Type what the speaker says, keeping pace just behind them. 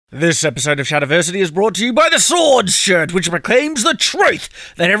This episode of Shadiversity is brought to you by the Swords shirt, which proclaims the truth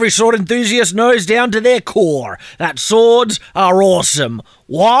that every sword enthusiast knows down to their core, that swords are awesome.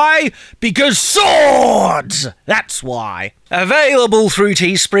 Why? Because swords! That's why. Available through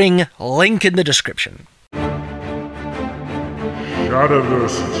Teespring, link in the description.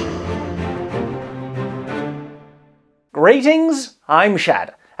 Shadiversity. Greetings, I'm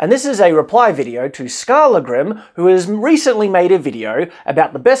Shad, and this is a reply video to Skallagrim, who has recently made a video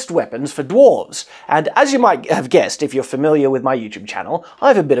about the best weapons for dwarves. And as you might have guessed if you're familiar with my YouTube channel, I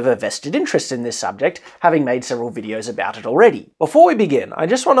have a bit of a vested interest in this subject, having made several videos about it already. Before we begin, I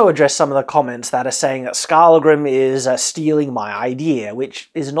just want to address some of the comments that are saying that Skallagrim is stealing my idea, which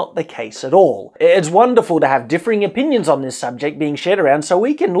is not the case at all. It's wonderful to have differing opinions on this subject being shared around so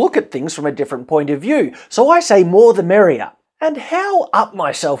we can look at things from a different point of view. So I say more the merrier. And how up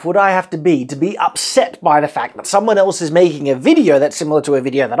myself would I have to be upset by the fact that someone else is making a video that's similar to a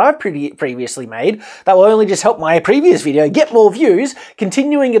video that I've previously made that will only just help my previous video get more views,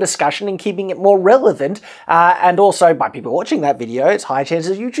 continuing a discussion and keeping it more relevant, and also by people watching that video, it's high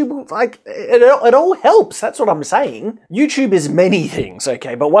chances YouTube, like, it all helps, that's what I'm saying. YouTube is many things,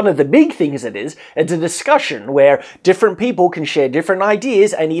 okay, but one of the big things it's a discussion where different people can share different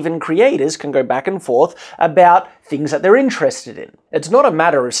ideas and even creators can go back and forth about things that they're interested in. It's not a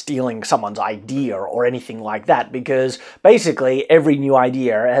matter of stealing someone's idea or anything like that, because basically every new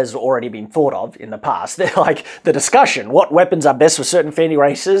idea has already been thought of in the past. They're like the discussion, what weapons are best for certain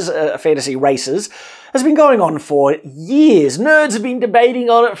fantasy races, has been going on for years. Nerds have been debating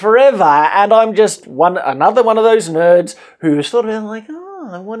on it forever, and I'm just another one of those nerds who's sort of like,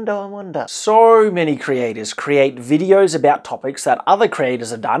 I wonder. So many creators create videos about topics that other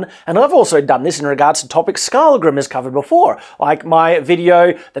creators have done, and I've also done this in regards to topics Skallagrim has covered before. Like my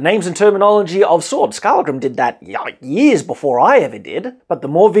video, The Names and Terminology of Swords. Skallagrim did that years before I ever did. But the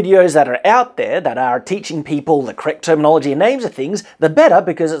more videos that are out there that are teaching people the correct terminology and names of things, the better,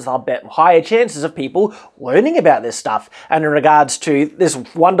 because it's higher chances of people learning about this stuff. And in regards to this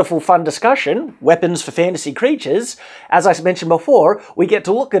wonderful fun discussion, weapons for fantasy creatures, as I mentioned before, we get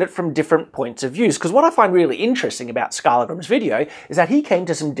to look at it from different points of views, because what I find really interesting about Skallagrim's video is that he came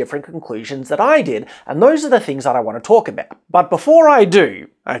to some different conclusions that I did, and those are the things that I want to talk about. But before I do,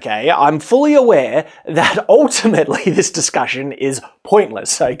 okay, I'm fully aware that ultimately this discussion is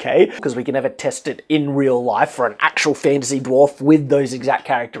pointless, okay? Because we can never test it in real life for an actual fantasy dwarf with those exact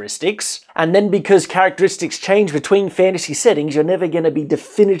characteristics. And then because characteristics change between fantasy settings, you're never going to be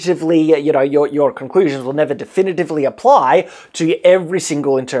definitively, your conclusions will never definitively apply to every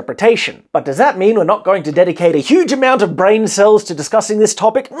single interpretation. But does that mean we're not going to dedicate a huge amount of brain cells to discussing this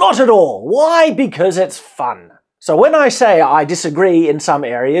topic? Not at all. Why? Because it's fun. So when I say I disagree in some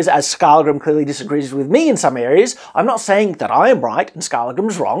areas, as Skallagrim clearly disagrees with me in some areas, I'm not saying that I am right and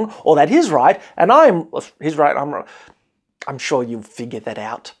Skallagrim's wrong, or that he's right and he's right, I'm wrong. I'm sure you'll figure that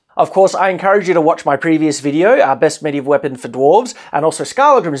out. Of course, I encourage you to watch my previous video, our best medieval weapon for dwarves, and also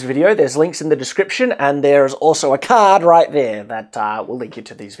Skallagrim's video. There's links in the description, and there's also a card right there that will link you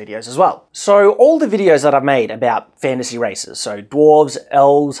to these videos as well. So all the videos that I've made about fantasy races, so dwarves,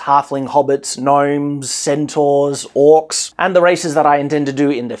 elves, halfling, hobbits, gnomes, centaurs, orcs, and the races that I intend to do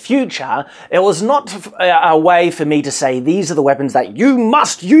in the future, it was not a way for me to say these are the weapons that you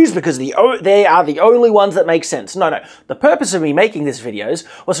must use because they are the only ones that make sense. No. The purpose of me making these videos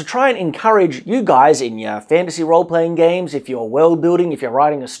was to try and encourage you guys in your fantasy role-playing games, if you're world building, if you're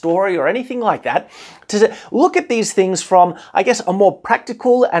writing a story or anything like that, to look at these things from, I guess, a more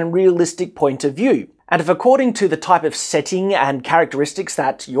practical and realistic point of view. And if according to the type of setting and characteristics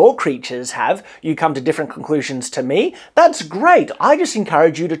that your creatures have, you come to different conclusions to me, that's great. I just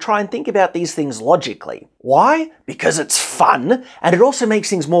encourage you to try and think about these things logically. Why? Because it's fun, and it also makes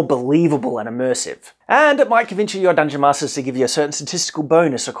things more believable and immersive. And it might convince your dungeon masters to give you a certain statistical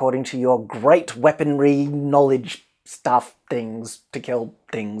bonus according to your great weaponry, knowledge, stuff, things, to kill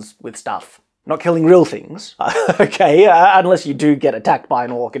things with stuff. Not killing real things, okay, unless you do get attacked by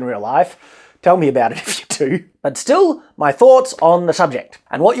an orc in real life. Tell me about it if you do. But still, my thoughts on the subject.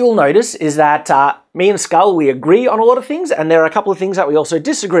 And what you'll notice is that me and Skull, we agree on a lot of things, and there are a couple of things that we also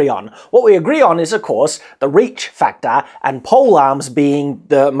disagree on. What we agree on is, of course, the reach factor, and polearms being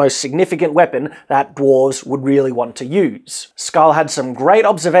the most significant weapon that dwarves would really want to use. Skull had some great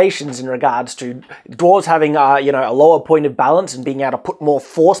observations in regards to dwarves having, a lower point of balance and being able to put more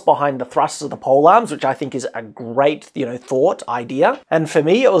force behind the thrusts of the polearms, which I think is a great, idea. And for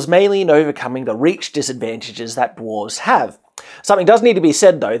me, it was mainly in overcoming the reach disadvantages that dwarves have. Something does need to be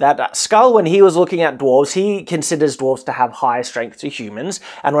said though, that Skull, when he was looking at dwarves, he considers dwarves to have higher strength to humans,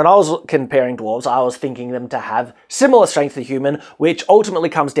 and when I was comparing dwarves, I was thinking them to have similar strength to human, which ultimately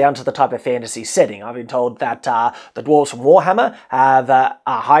comes down to the type of fantasy setting. I've been told that the dwarves from Warhammer have a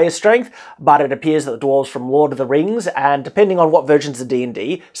higher strength, but it appears that the dwarves from Lord of the Rings, and depending on what versions of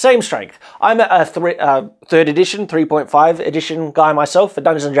D&D, same strength. I'm a 3rd edition, 3.5 edition guy myself for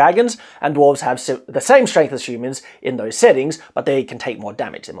Dungeons & Dragons, and dwarves have the same strength as humans in those settings, but they can take more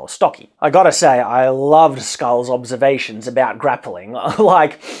damage, they're more stocky. I gotta say, I loved Skull's observations about grappling.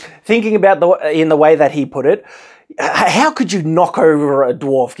 Like, thinking about in the way that he put it, how could you knock over a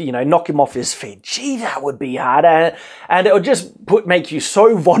dwarf, you know, knock him off his feet? Gee, that would be hard. And it would just make you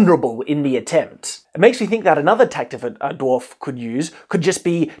so vulnerable in the attempt. It makes me think that another tactic a dwarf could use could just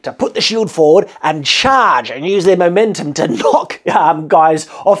be to put the shield forward and charge and use their momentum to knock guys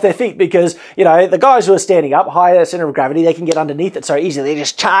off their feet, because, you know, the guys who are standing up, higher center of gravity, they can get underneath it so easily. They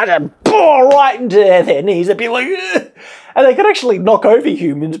just charge and bore right into their knees. They'd be like, ugh. And they could actually knock over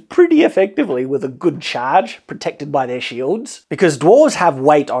humans pretty effectively with a good charge, protected by their shields. Because dwarves have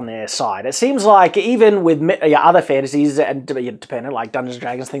weight on their side. It seems like even with other fantasies, and dependent like Dungeons &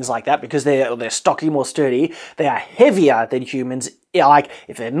 Dragons, things like that, because they're stocky, more sturdy, they are heavier than humans. Yeah, like,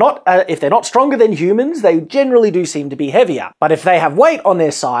 if they're not stronger than humans, they generally do seem to be heavier. But if they have weight on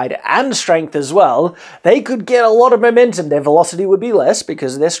their side and strength as well, they could get a lot of momentum. Their velocity would be less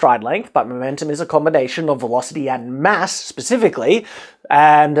because of their stride length, but momentum is a combination of velocity and mass specifically.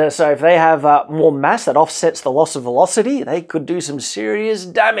 And so if they have more mass that offsets the loss of velocity, they could do some serious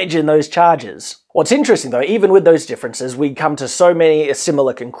damage in those charges. What's interesting though, even with those differences, we come to so many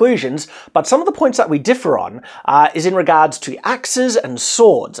similar conclusions, but some of the points that we differ on is in regards to axes and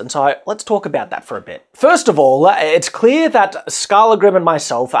swords, and so let's talk about that for a bit. First of all, it's clear that Skallagrim and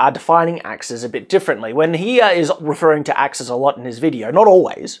myself are defining axes a bit differently. When he is referring to axes a lot in his video, not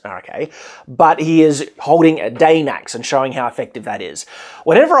always, okay, but he is holding a Dane axe and showing how effective that is.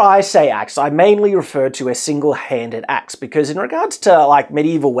 Whenever I say axe, I mainly refer to a single-handed axe, because in regards to like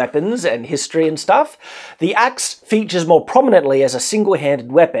medieval weapons and history and stuff, the axe features more prominently as a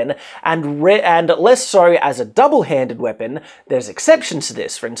single-handed weapon and less so as a double-handed weapon. There's exceptions to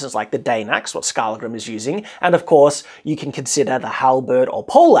this, for instance like the Dane axe, what Skallagrim is using, and of course you can consider the halberd or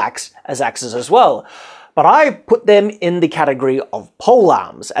poleaxe as axes as well. But I put them in the category of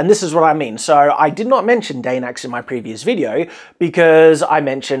polearms, and this is what I mean. So I did not mention Dane axe in my previous video because I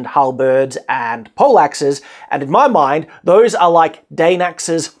mentioned halberds and poleaxes, and in my mind, those are like Dane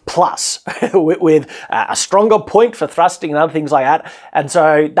axes plus, with a stronger point for thrusting and other things like that, and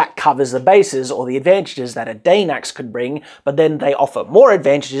so that covers the bases or the advantages that a Dane axe could bring, but then they offer more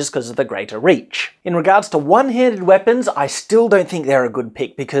advantages because of the greater reach. In regards to one-handed weapons, I still don't think they're a good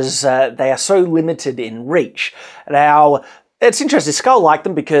pick because they are so limited in reach. Now, it's interesting, Skull liked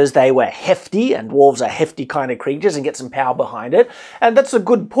them because they were hefty, and dwarves are hefty kind of creatures and get some power behind it, and that's a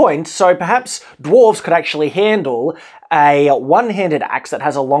good point. So perhaps dwarves could actually handle a one-handed axe that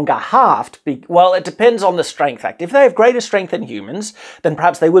has a longer haft. Well, it depends on the strength factor. If they have greater strength than humans, then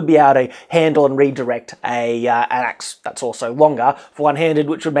perhaps they would be able to handle and redirect an axe that's also longer for one-handed,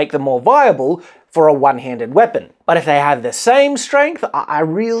 which would make them more viable for a one-handed weapon. But if they have the same strength,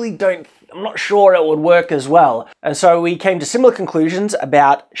 I'm not sure it would work as well. And so we came to similar conclusions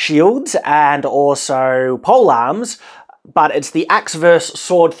about shields and also polearms, but it's the axe versus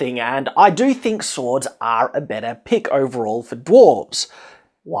sword thing, and I do think swords are a better pick overall for dwarves.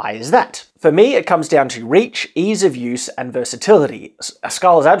 Why is that? For me, it comes down to reach, ease of use, and versatility.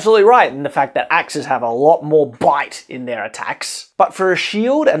 Skull is absolutely right in the fact that axes have a lot more bite in their attacks. But for a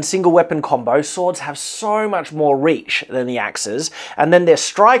shield and single weapon combo, swords have so much more reach than the axes, and then their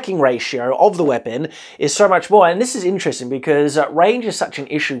striking ratio of the weapon is so much more. And this is interesting because range is such an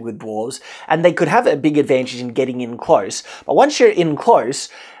issue with dwarves, and they could have a big advantage in getting in close. But once you're in close,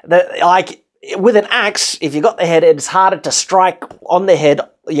 with an axe, if you got the head, it's harder to strike on the head,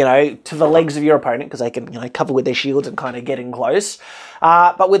 you know, to the legs of your opponent because they can, you know, cover with their shields and kind of get in close.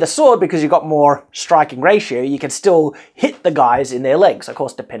 But with a sword, because you've got more striking ratio, you can still hit the guys in their legs, of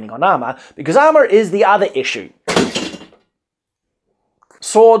course, depending on armor, because armor is the other issue.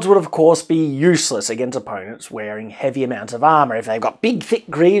 Swords would of course be useless against opponents wearing heavy amounts of armor. If they've got big thick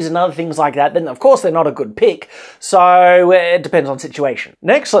greaves and other things like that, then of course they're not a good pick, so it depends on situation.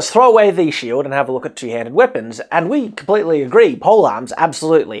 Next, let's throw away the shield and have a look at two-handed weapons, and we completely agree, polearms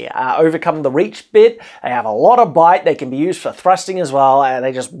absolutely overcome the reach bit. They have a lot of bite, they can be used for thrusting as well, and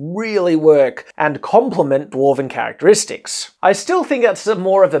they just really work and complement dwarven characteristics. I still think that's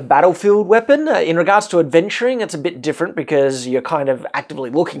more of a battlefield weapon. In regards to adventuring, it's a bit different because you're kind of actively actively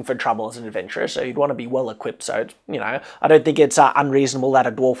looking for trouble as an adventurer, so you'd want to be well equipped. So, I don't think it's unreasonable that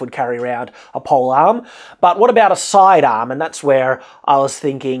a dwarf would carry around a polearm. But what about a sidearm? And that's where I was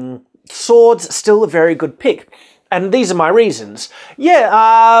thinking swords still a very good pick. And these are my reasons.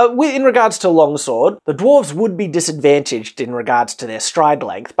 Yeah, in regards to longsword, the dwarves would be disadvantaged in regards to their stride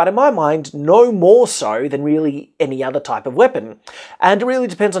length, but in my mind, no more so than really any other type of weapon. And it really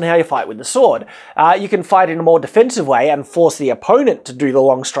depends on how you fight with the sword. You can fight in a more defensive way and force the opponent to do the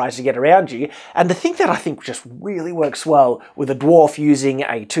long strides to get around you. And the thing that I think just really works well with a dwarf using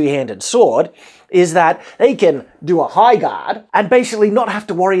a two-handed sword is that they can do a high guard and basically not have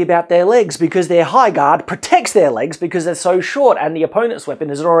to worry about their legs, because their high guard protects their legs because they're so short and the opponent's weapon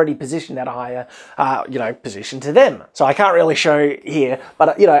is already positioned at a higher, position to them. So I can't really show here,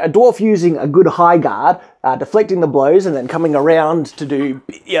 but, a dwarf using a good high guard, deflecting the blows and then coming around to do,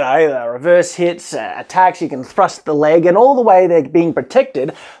 reverse hits, attacks, you can thrust the leg, and all the way they're being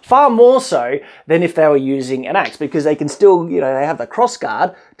protected, far more so than if they were using an axe, because they can still, they have the cross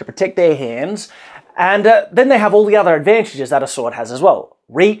guard to protect their hands, and then they have all the other advantages that a sword has as well.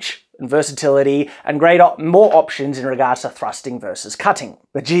 Reach, and versatility, and more options in regards to thrusting versus cutting.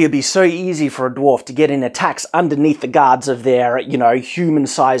 But gee, it'd be so easy for a dwarf to get in attacks underneath the guards of their,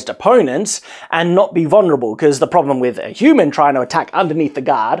 human-sized opponents and not be vulnerable, because the problem with a human trying to attack underneath the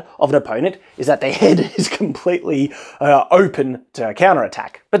guard of an opponent is that their head is completely open to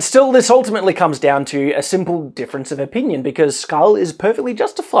counterattack. But still, this ultimately comes down to a simple difference of opinion, because Skull is perfectly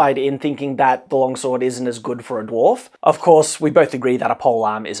justified in thinking that the longsword isn't as good for a dwarf. Of course, we both agree that a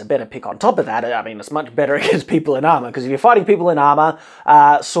polearm is a better pick on top of that. I mean, it's much better against people in armor, because if you're fighting people in armor,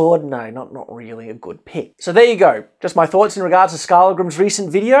 sword, no, not really a good pick. So there you go. Just my thoughts in regards to Skallagrim's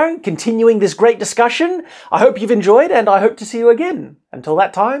recent video, continuing this great discussion. I hope you've enjoyed, and I hope to see you again. Until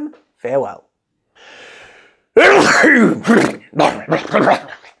that time, farewell.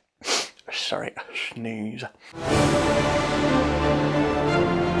 Sorry, sneeze.